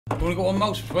You want to go on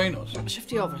mouse between us?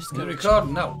 Shift you over. You're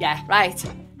recording now? Yeah, right.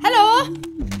 Hello.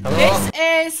 Hello? This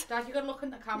is... Dad, you gotta look in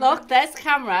the camera. Look, there's the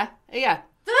camera. Here.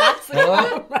 That's the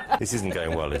camera. This isn't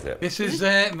going well, is it? This is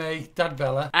me, Dad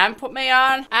Bella. And put me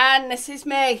on. And this is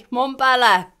me, Mum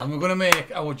Bella. And we're going to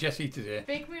make our Jessie today.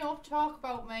 Big me up, talk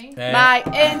about me. My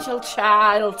angel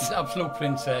child. She's an absolute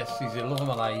princess. She's the love of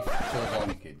my life. So all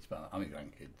my kids, but I'm my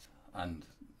grandkids. And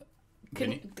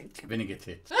vinegar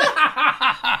tits.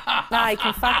 Nah, he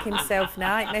can fuck himself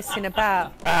now, ain't messing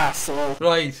about. Arsehole.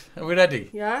 Right, are we ready?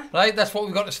 Yeah. Right, that's what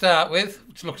we've got to start with,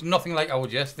 which looks nothing like our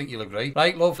Jess. I think you'll agree.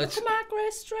 Right, love, let's... Look at my grey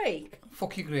streak.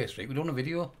 Fuck you, Grey Street. We're doing a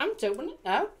video. I'm doing it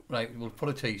now. Right, we'll put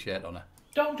a t-shirt on her.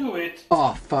 Don't do it.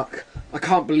 Oh, fuck. I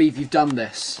can't believe you've done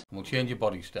this. And we'll change your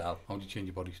body style. How do you change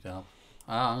your body style?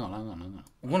 Hang on.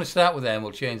 We're going to start with them.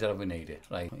 We'll change that if we need it.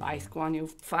 Right. Right, go on, you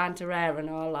find her hair and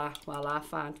all that. Well, I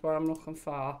find what I'm looking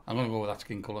for. I'm going to go with that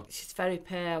skin colour. She's very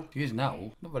pale. She is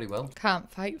now. Not very well. Can't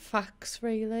fight facts,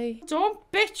 really. Don't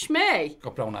bitch me.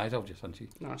 Got brown eyes, I've just, hasn't she?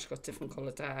 No, she's got different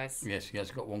coloured eyes. Yes, she has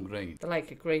got one green. They're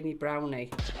like a greeny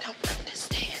brownie.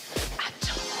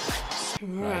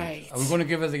 Right. Are we going to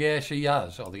give her the hair she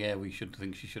has, or the hair we should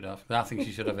think she should have? I think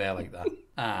she should have hair like that.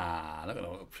 Ah, look at her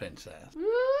little princess.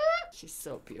 She's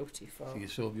so beautiful. She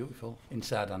is so beautiful,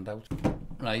 inside and out.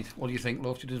 Right, what do you think,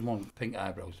 love? She doesn't want pink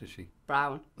eyebrows, does she?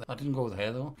 Brown. I didn't go with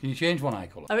hair, though. Can you change one eye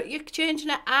colour? Are you changing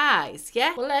her eyes?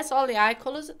 Yeah? Well, there's all the eye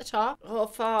colours at the top. Go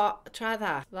for... Try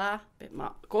that. That. Bit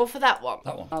more. Go for that one.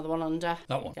 That one? Or the one under.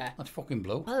 That one? Yeah. That's fucking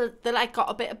blue. Well, they like got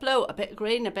a bit of blue, a bit of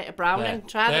green, a bit of brown There. in.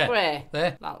 Try There. the grey.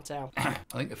 There. That'll do. I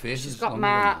think the face She's is got longer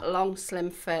my than that. long, slim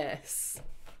face.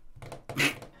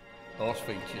 Horse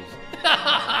features.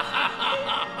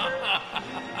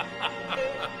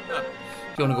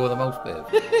 Do you want to go with a mouse, babe?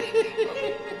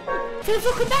 Feel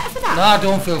fucking better for that? No, I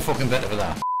don't feel fucking better for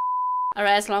that. Her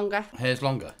hair's longer. Hair's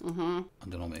longer? Mm-hmm. I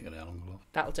don't know, make her hair longer, love.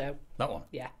 That'll do. That one?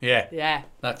 Yeah. Yeah. Yeah.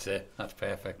 That's it. That's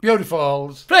perfect.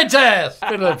 Beautifuls. Princess!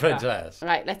 Good little princess.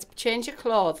 Right, let's change your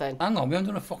clothing. Hang on, we haven't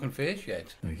done a fucking face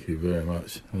yet. Thank you very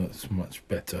much. That's much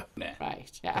better. Nah.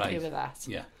 Right. Yeah, happy Right. with that.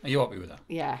 Yeah. Are you happy with that?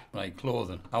 Yeah. Right,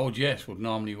 clothing. Our Jess would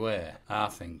normally wear, I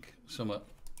think, something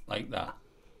like that.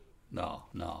 No,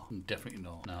 definitely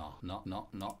no. No.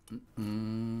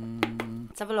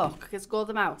 Let's have a look. Let's go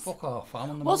them out. Fuck off, I'm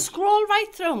on the We'll mouse. scroll right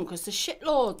through them because there's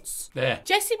shitloads. There.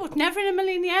 Jessie would never in a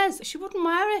million years. She wouldn't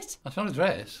wear it. That's not a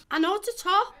dress. I know it's a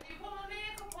top.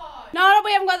 No,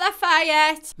 we haven't got that far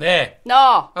yet. There.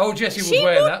 No. Oh, Jessie She would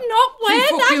wear would that. not wear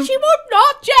She that. fucking- She would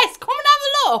not. Jess, come and have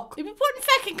a look. You'd be putting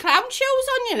fucking clown shoes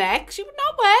on your neck. She would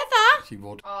not wear that. She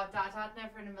would. Oh, Dad, I'd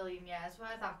never in a million years wear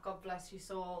that. God bless your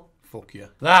soul. Fuck you.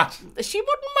 That. She wouldn't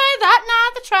wear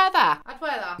that. Neither try that. I'd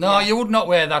wear that. No, you would not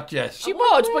wear that, Jess. She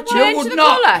would, but You change would the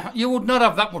not. colour. You would not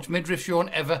have that much midriff shown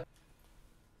ever.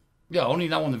 Yeah, only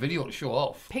now on the video to show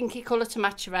off. Pinky colour to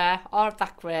match your hair. Or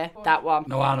that grey. That one.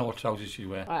 No, I know what trousers she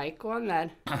wear. Right, go on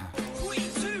then.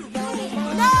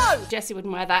 No! Jessie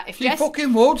wouldn't wear that. If She Jess,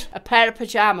 fucking would. a pair of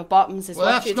pyjama bottoms is Well,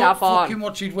 what that's she'd not have on. fucking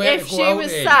what she'd wear If to go she out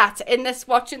was in. sat in this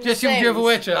watching the Jessie, would you ever Sims-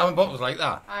 wear pyjama bottoms like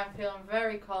that? I'm feeling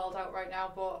very cold out right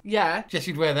now, but Yeah.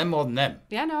 Jessie'd wear them more than them.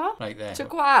 Yeah, no. Right there. To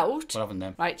go out. We're having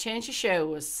them. Right, change your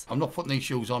shoes. I'm not putting these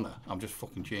shoes on her. I'm just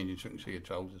fucking changing so you can see her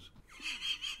trousers.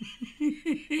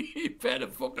 Pair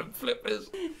of fucking flippers.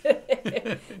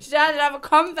 She'd either have a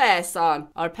Converse on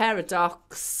or a pair of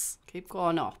Docs. Keep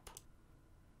going up.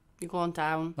 You're going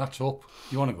down. That's up.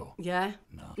 You want to go? Yeah.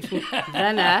 No.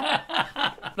 Then,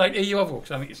 Right, here you have a look.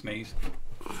 So I think you sneeze.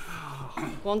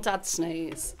 go on, Dad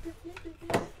sneeze.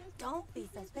 Don't be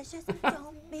suspicious.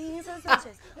 Don't be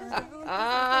suspicious.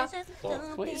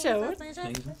 What are you doing?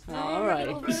 Sneezing. All right.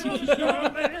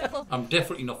 I'm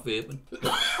definitely not vaping.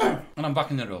 And I'm back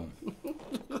in the room.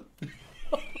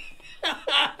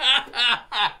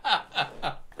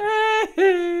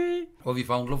 What have you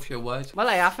found, love, shoe-wise? Well,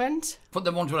 I haven't. Put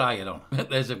them ones where I had on.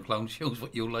 There's them clown shoes,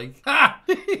 what you like.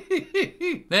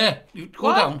 There, you go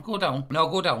What? down, go down. No,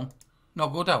 go down. No,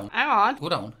 go down. Hang on. Go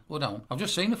down, go down. I've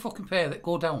just seen a fucking pair that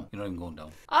go down. You're not even going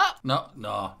down. Oh.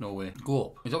 No way. Go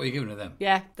up. Is that what you're giving to them?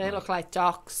 Yeah, they look like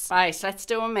Docs. Right, let's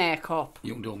do a makeup.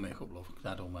 You can do makeup, love, 'cause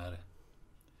I don't wear it.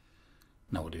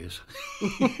 Nowadays.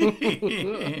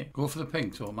 Go for the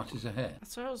pink so it matches her hair.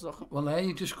 That's what I was looking. Well, there,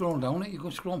 you just scroll down it. You go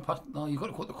scrolling past. No, you've got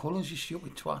to put the colours, you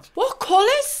stupid twat. What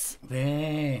colours?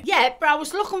 There. Yeah, but I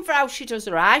was looking for how she does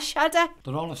her eyeshadow.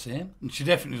 They're all the same. And she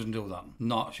definitely doesn't do that.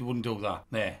 No, she wouldn't do that.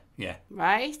 There. Yeah.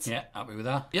 Right? Yeah, happy with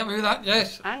that. You happy with that,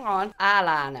 yes? Hang on.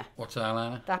 Eyeliner. What's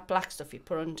eyeliner? That black stuff you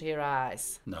put under your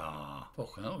eyes. Nah.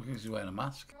 Fucking hell, she's wearing a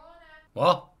mask.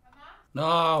 What?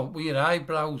 No, with your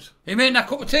eyebrows. Are you making that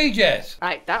cup of tea, Jess?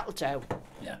 Right, that'll do.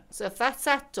 Yeah. So if that's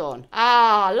that done.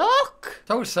 Ah, look!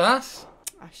 So it's that.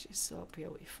 Oh, she's so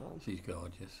beautiful. She's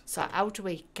gorgeous. So how do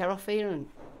we get off here and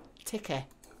tick her?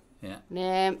 Yeah.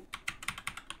 Name.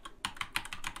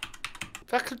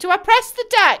 Do I press the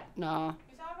date? No.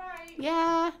 Is that right?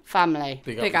 Yeah. Family.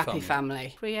 Big Big happy happy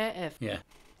family. Creative. Yeah.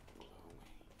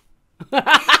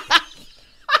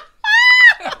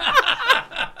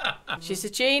 She's a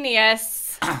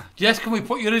genius. Jess, can we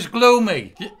put you as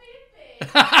gloomy?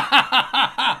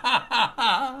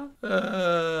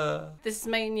 This is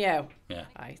me and you. Yeah.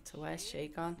 Right, so where's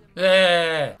she gone?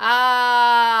 Yeah.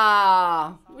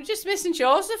 Ah, we're just missing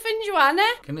Joseph and Joanna.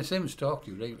 Can the Sims talk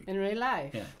to you, really? In real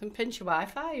life? Yeah. Then pinch your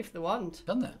Wi-Fi if they want.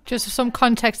 Done that? Just for some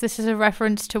context, this is a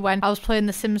reference to when I was playing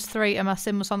The Sims 3 and my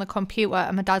sim was on the computer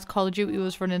and my dad's Call of Duty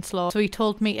was running slow. So he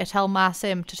told me to tell my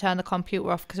sim to turn the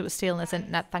computer off because it was stealing his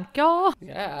internet. Thank you.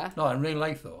 Yeah. No, in real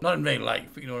life, though. Not in real life,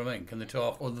 but you know what I mean? Can they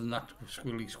talk other than that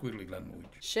squiggly language?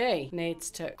 She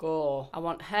needs to go. I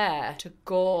want her to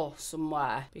go somewhere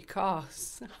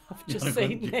because I've just You're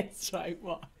seen good. this. Right,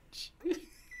 watch.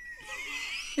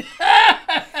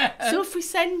 So if we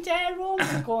send her home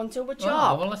to go and do a Oh,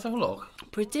 job, well, let's have a look.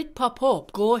 but it did pop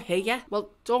up. Go here. Well,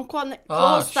 don't go on the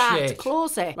Oh, close that. shit.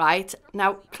 Close it. Right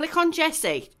now, click on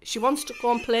Jessie. She wants to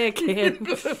go and play a game.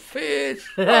 Face.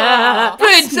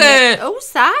 Princess!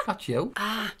 Who's that? That's you.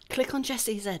 Ah, click on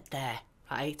Jessie's head there.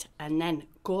 Right, and then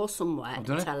go somewhere I've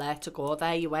done and it. tell her to go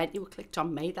there. You went. You clicked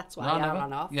on me. That's why No, I never.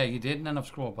 ran off. Yeah, you did, and then I've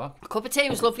scrolled back. A cup of tea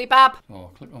was lovely, Bab.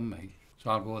 Oh, click on me. So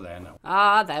I'll go there now.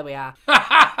 Ah, there we are.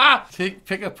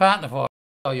 Pick a partner for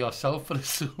yourself for the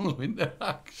solo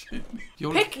interaction.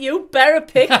 You better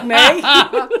pick me.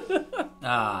 Ah,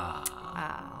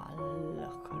 Ah,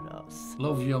 look at us.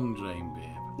 love young dream,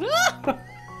 babe.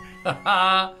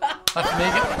 Let's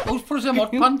make it. Who's put some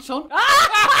hot pants on?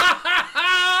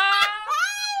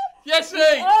 Yes,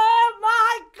 Oh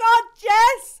my God,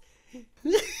 Jess!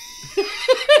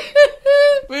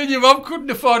 Me and your mum couldn't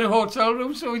afford a hotel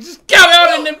room, so we just carry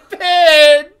on in the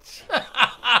pits.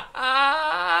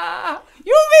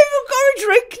 You've even got a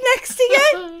drink next to you.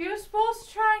 You were supposed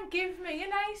to try and give me a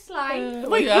nice life.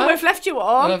 We've left you at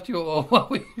I home. left you at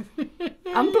home.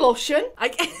 I'm blushing.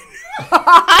 I'm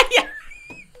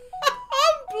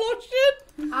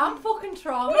blushing. I'm fucking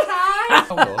traumatized.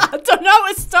 I don't know how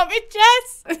to stop it,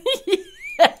 Jess.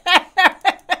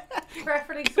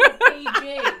 Preferably some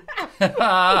PG.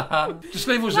 Just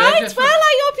leave us there. Right, Just well,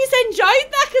 I hope you enjoyed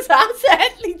that because I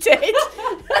certainly did.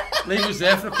 leave us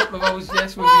there for a couple of hours,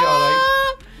 Jess. We'll be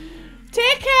alright.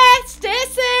 Take care. Stay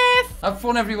safe. Have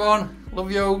fun, everyone.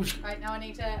 Love yous. Right, now I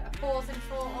need a posing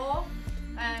photo.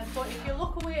 But if you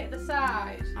look away at the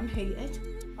side. I'm heated.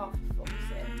 Oh, for fuck's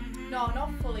sake. No,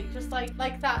 not fully. Just like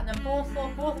that. And then both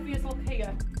of you look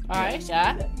here. Alright,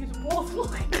 yeah. You both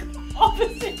look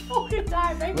opposite fucking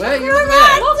direction. Where you look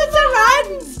there? Look at the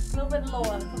hands. A little bit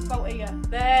lower. Look about here.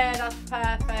 There, that's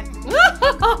perfect.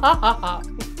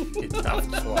 You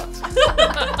daft swat.